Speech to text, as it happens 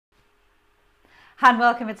Hi and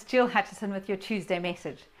welcome, it's Jill Hutchison with your Tuesday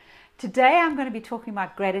message. Today I'm going to be talking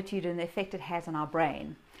about gratitude and the effect it has on our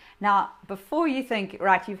brain. Now, before you think,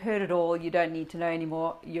 right, you've heard it all, you don't need to know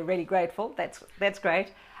anymore, you're really grateful, that's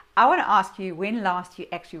great. I want to ask you when last you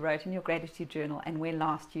actually wrote in your gratitude journal and when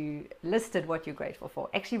last you listed what you're grateful for.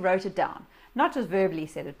 Actually wrote it down. Not just verbally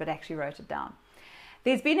said it, but actually wrote it down.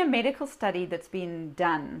 There's been a medical study that's been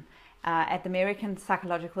done at the American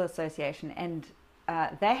Psychological Association, and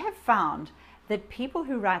they have found that people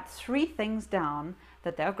who write 3 things down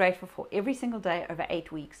that they're grateful for every single day over 8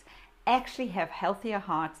 weeks actually have healthier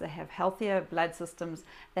hearts, they have healthier blood systems,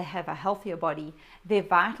 they have a healthier body. Their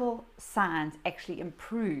vital signs actually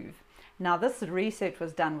improve. Now, this research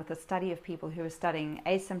was done with a study of people who were studying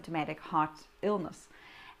asymptomatic heart illness,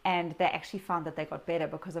 and they actually found that they got better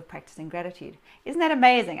because of practicing gratitude. Isn't that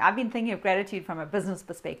amazing? I've been thinking of gratitude from a business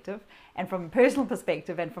perspective and from a personal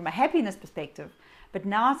perspective and from a happiness perspective, but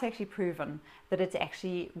now it's actually proven that it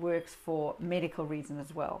actually works for medical reasons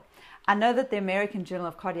as well. I know that the American Journal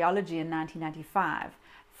of Cardiology in 1995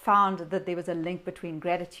 found that there was a link between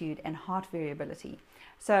gratitude and heart variability.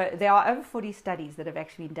 So there are over 40 studies that have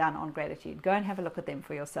actually been done on gratitude. Go and have a look at them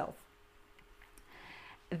for yourself.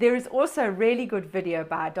 There is also a really good video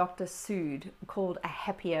by Dr. Sood called A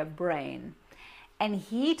Happier Brain. And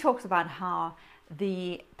he talks about how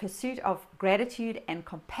the pursuit of gratitude and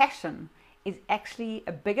compassion is actually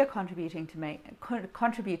a bigger contributor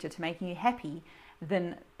to making you happy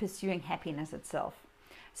than pursuing happiness itself.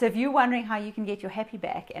 So if you're wondering how you can get your happy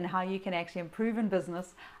back and how you can actually improve in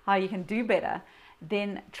business, how you can do better,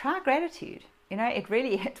 then try gratitude. You know,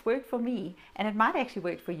 it's worked for me, and it might actually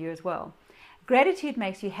work for you as well. Gratitude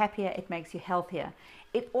makes you happier, it makes you healthier.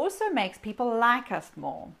 It also makes people like us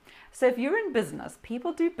more. So if you're in business,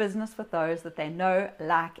 people do business with those that they know,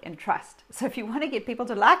 like, and trust. So if you want to get people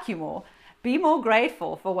to like you more, be more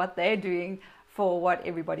grateful for what they're doing, for what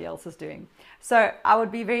everybody else is doing. So I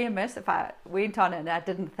would be very amiss if I went on and I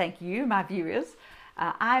didn't thank you, my viewers.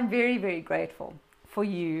 I'm very, very grateful for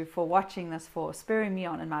you, for watching this, for spurring me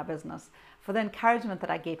on in my business, for the encouragement that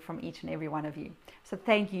I get from each and every one of you. So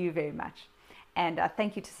thank you very much. And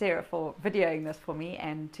thank you to Sarah for videoing this for me,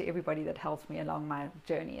 and to everybody that helps me along my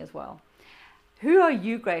journey as well. Who are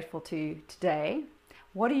you grateful to today?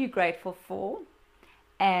 What are you grateful for?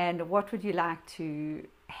 And what would you like to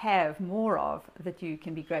have more of that you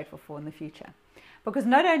can be grateful for in the future? Because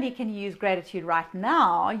not only can you use gratitude right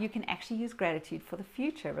now, you can actually use gratitude for the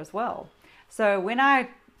future as well. So when I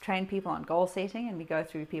train people on goal setting and we go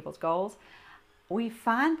through people's goals, we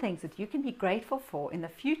find things that you can be grateful for in the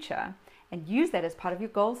future and use that as part of your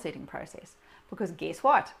goal setting process. Because guess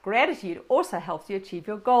what? Gratitude also helps you achieve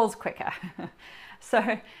your goals quicker.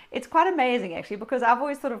 So it's quite amazing actually, because I've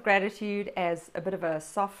always thought of gratitude as a bit of a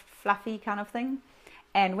soft, fluffy kind of thing.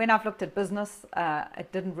 And when I've looked at business,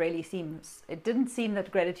 it didn't seem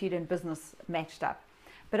that gratitude and business matched up.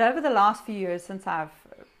 But over the last few years, since I've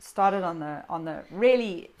started on the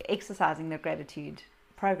really exercising the gratitude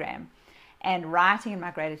program and writing in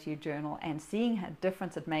my gratitude journal and seeing how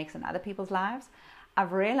difference it makes in other people's lives,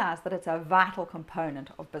 I've realized that it's a vital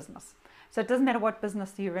component of business. So it doesn't matter what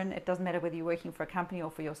business you're in, it doesn't matter whether you're working for a company or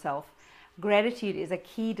for yourself. Gratitude is a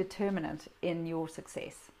key determinant in your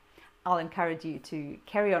success. I'll encourage you to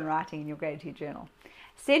carry on writing in your gratitude journal.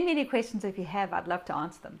 Send me any questions if you have, I'd love to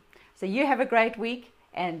answer them. So you have a great week,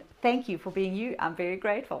 and thank you for being you. I'm very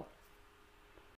grateful.